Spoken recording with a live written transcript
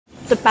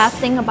the best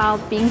thing about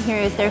being here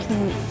is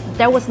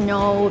there was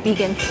no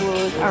vegan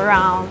food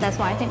around. That's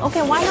why I think,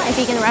 okay, why not a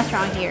vegan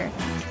restaurant here?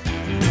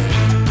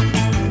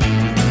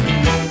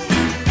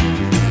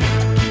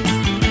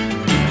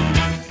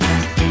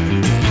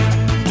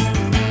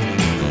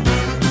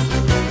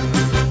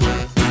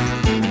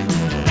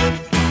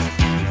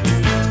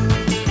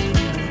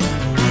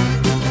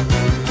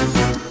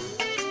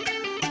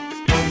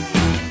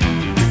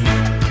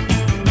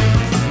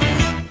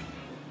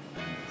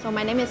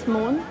 My name is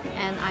Moon,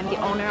 and I'm the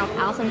owner of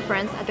Alice &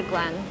 Friends at the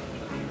Glen.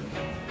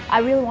 I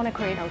really want to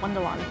create a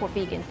wonderland for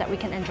vegans that we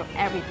can enjoy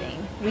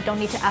everything. We don't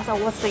need to ask,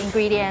 oh, what's the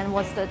ingredient,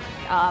 what's the,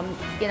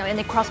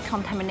 any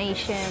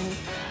cross-contamination.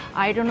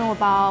 I don't know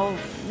about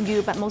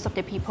you, but most of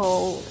the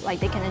people, like,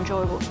 they can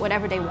enjoy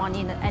whatever they want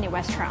in any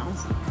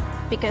restaurants.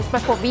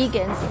 But for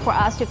vegans, for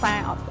us to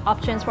find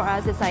options for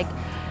us, it's like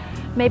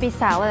maybe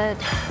salad,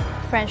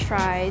 French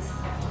fries.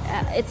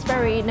 It's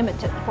very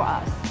limited for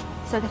us.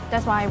 So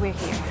that's why we're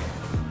here.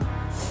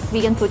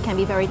 Vegan food can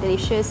be very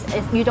delicious.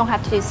 You don't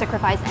have to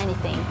sacrifice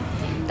anything.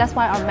 That's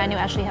why our menu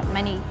actually have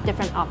many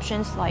different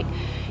options, like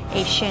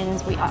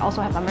Asians. We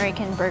also have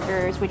American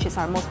burgers, which is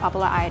our most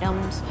popular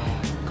items.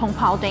 Kung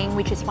Pao Ding,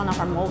 which is one of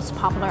our most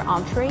popular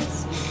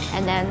entrees.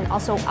 And then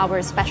also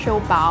our special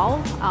bao.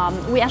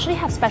 We actually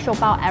have special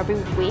bao every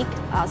week,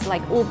 so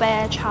like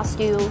ube, char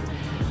siu.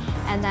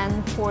 And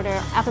then for the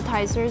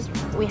appetizers,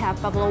 we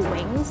have buffalo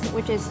wings,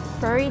 which is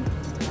very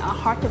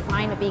hard to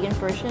find a vegan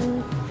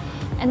version.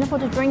 And then for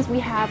the drinks, we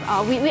have,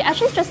 we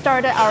actually just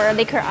started our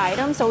liquor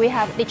item. So we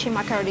have lychee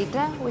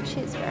margarita, which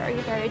is very,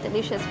 very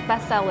delicious,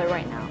 bestseller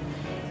right now.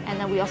 And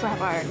then we also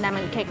have our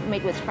lemon cake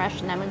made with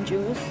fresh lemon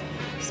juice.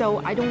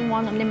 So I don't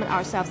want to limit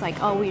ourselves like,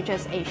 oh, we're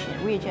just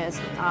Asian, we're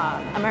just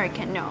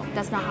American. No,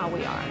 that's not how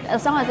we are.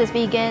 As long as it's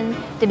vegan,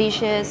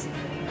 delicious,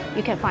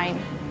 you can find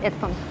it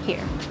from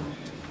here.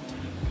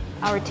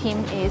 Our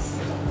team is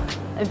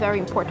a very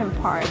important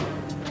part,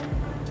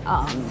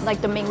 like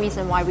the main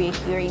reason why we're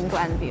here in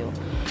Glenview.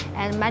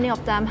 And many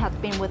of them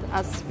have been with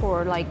us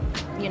for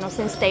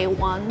since day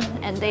one,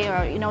 and they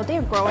are,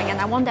 they're growing,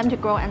 and I want them to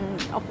grow. And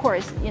of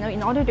course,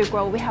 in order to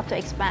grow, we have to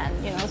expand,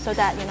 so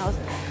that,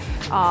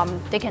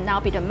 they can now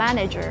be the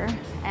manager,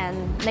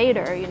 and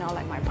later,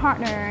 like my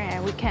partner,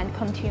 and we can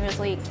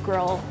continuously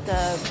grow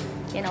the,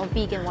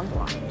 vegan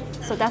wonderland.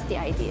 So that's the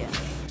idea.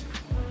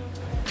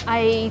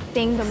 I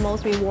think the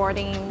most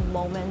rewarding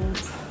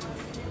moment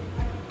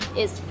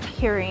is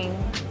hearing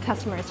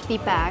customers'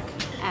 feedback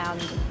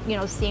and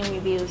seeing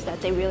reviews that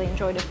they really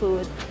enjoy the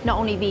food. Not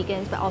only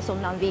vegans, but also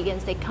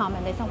non-vegans. They come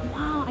and they say,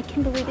 wow, I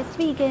can't believe it's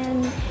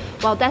vegan.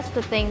 Well, that's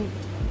the thing,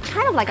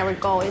 kind of like our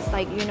goal is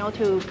like,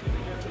 to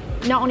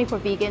not only for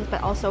vegans,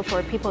 but also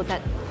for people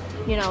that,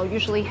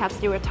 usually have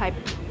stereotype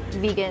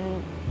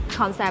vegan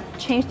concept,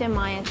 change their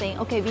mind and think,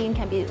 okay, vegan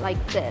can be like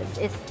this.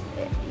 It's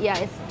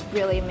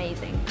really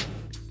amazing.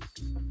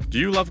 Do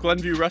you love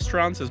Glenview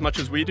restaurants as much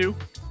as we do?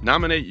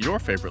 Nominate your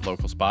favorite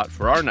local spot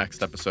for our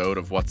next episode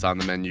of What's on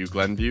the Menu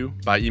Glenview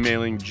by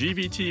emailing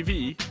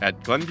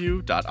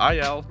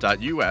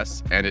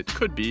gvtv@glenview.il.us, and it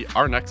could be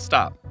our next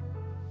stop.